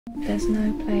There's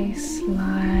no place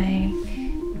like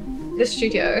the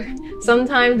studio.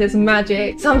 Sometimes there's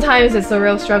magic, sometimes it's a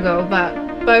real struggle,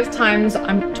 but both times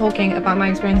I'm talking about my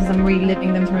experiences, I'm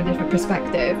reliving them from a different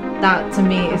perspective. That to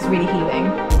me is really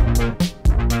healing.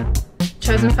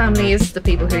 Chosen family is the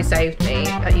people who saved me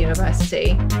at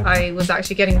university. I was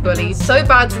actually getting bullied so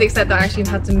bad to the extent that I actually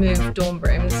had to move dorm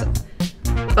rooms.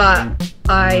 But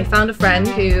I found a friend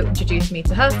who introduced me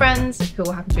to her friends who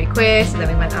all happened to be queer, so then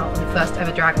we went out on the first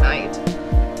ever drag night.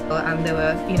 And there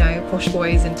were, you know, posh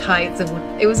boys in tights,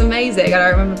 and it was amazing. And I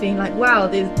remember being like, wow,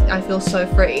 I feel so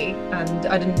free, and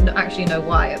I didn't actually know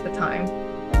why at the time.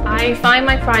 I find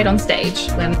my pride on stage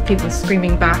when people are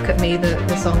screaming back at me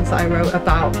the songs that I wrote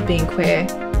about being queer.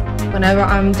 Whenever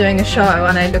I'm doing a show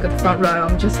and I look at the front row,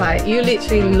 I'm just like, you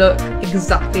literally look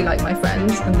exactly like my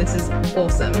friends, and this is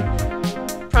awesome.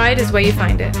 Pride is where you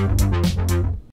find it.